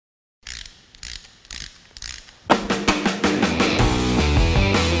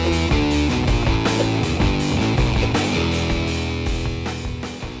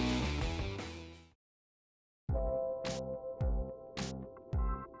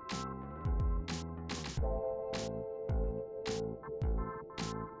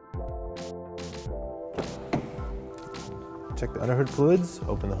check the underhood fluids,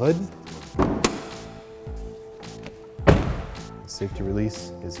 open the hood. The safety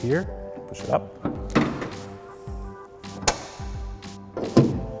release is here, push it up.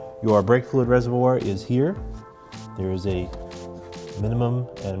 Your brake fluid reservoir is here. There is a minimum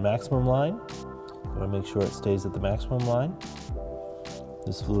and maximum line. You want to make sure it stays at the maximum line.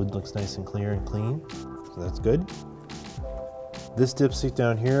 This fluid looks nice and clear and clean, so that's good. This dipstick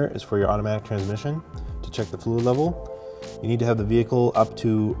down here is for your automatic transmission to check the fluid level. You need to have the vehicle up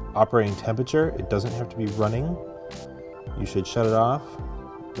to operating temperature. It doesn't have to be running. You should shut it off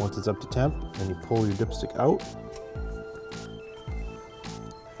once it's up to temp, then you pull your dipstick out.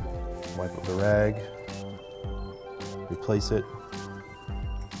 Wipe up the rag, replace it.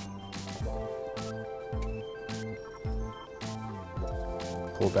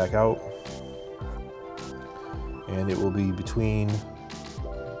 Pull it back out, and it will be between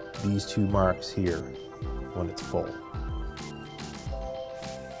these two marks here when it's full.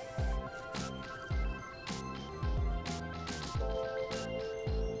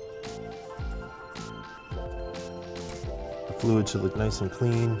 The fluid should look nice and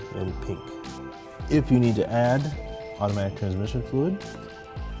clean and pink. If you need to add automatic transmission fluid,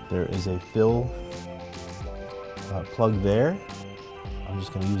 there is a fill plug there. I'm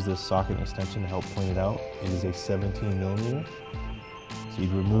just going to use this socket extension to help point it out. It is a 17 millimeter. So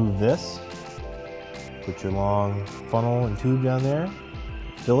you'd remove this, put your long funnel and tube down there,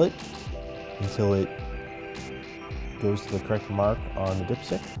 fill it until it goes to the correct mark on the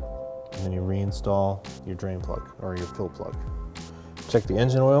dipstick, and then you reinstall your drain plug or your fill plug. Check the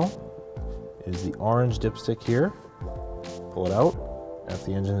engine oil. It is the orange dipstick here. Pull it out after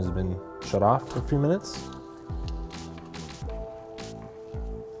the engine has been shut off for a few minutes.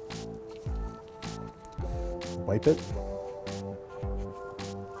 Wipe it.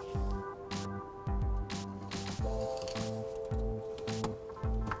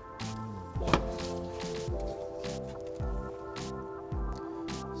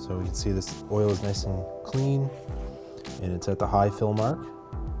 So we can see this oil is nice and clean and it's at the high fill mark.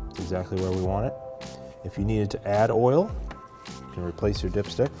 It's exactly where we want it. If you needed to add oil, you can replace your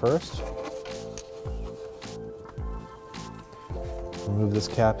dipstick first. Remove this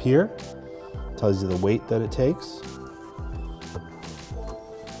cap here. Tells you the weight that it takes.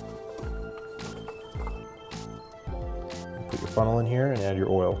 Put your funnel in here and add your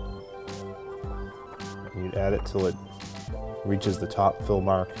oil. And you'd add it till it reaches the top fill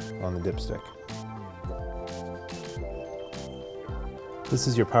mark on the dipstick. This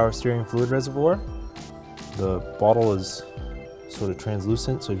is your power steering fluid reservoir. The bottle is sort of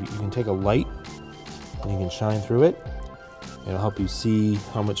translucent, so you can take a light and you can shine through it. It'll help you see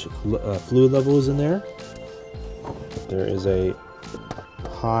how much fluid level is in there. There is a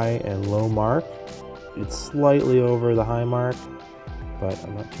high and low mark. It's slightly over the high mark, but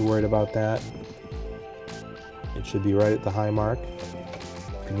I'm not too worried about that. It should be right at the high mark.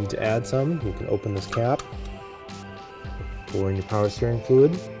 If you need to add some, you can open this cap, pour in your power steering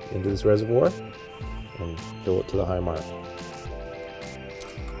fluid into this reservoir, and fill it to the high mark.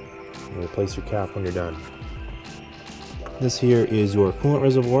 And replace your cap when you're done. This here is your coolant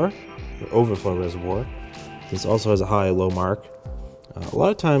reservoir, your overflow reservoir. This also has a high and low mark. A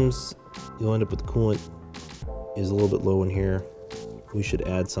lot of times you'll end up with coolant is a little bit low in here. We should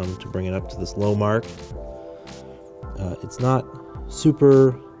add some to bring it up to this low mark. It's not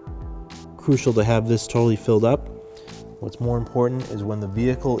super crucial to have this totally filled up. What's more important is when the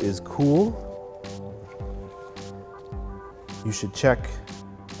vehicle is cool, you should check.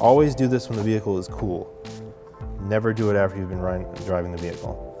 Always do this when the vehicle is cool. Never do it after you've been driving the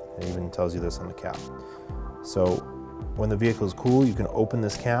vehicle. It even tells you this on the cap. So when the vehicle is cool, you can open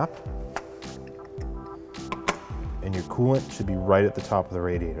this cap and your coolant should be right at the top of the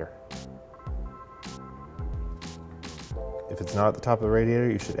radiator. If it's not at the top of the radiator,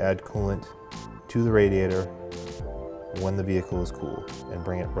 you should add coolant to the radiator when the vehicle is cool and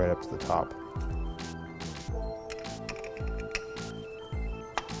bring it right up to the top.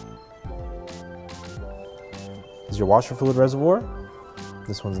 This is your washer fluid reservoir.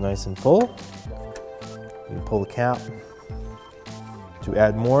 This one's nice and full. You can pull the cap to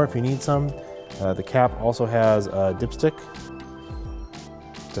add more if you need some. The cap also has a dipstick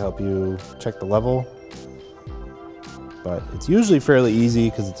to help you check the level. But it's usually fairly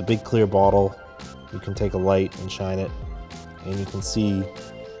easy because it's a big clear bottle. You can take a light and shine it, and you can see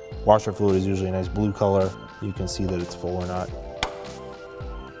washer fluid is usually a nice blue color. You can see that it's full or not.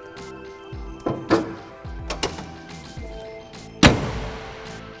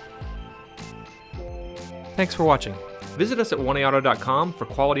 Thanks for watching. Visit us at oneauto.com for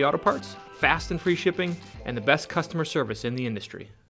quality auto parts, fast and free shipping, and the best customer service in the industry.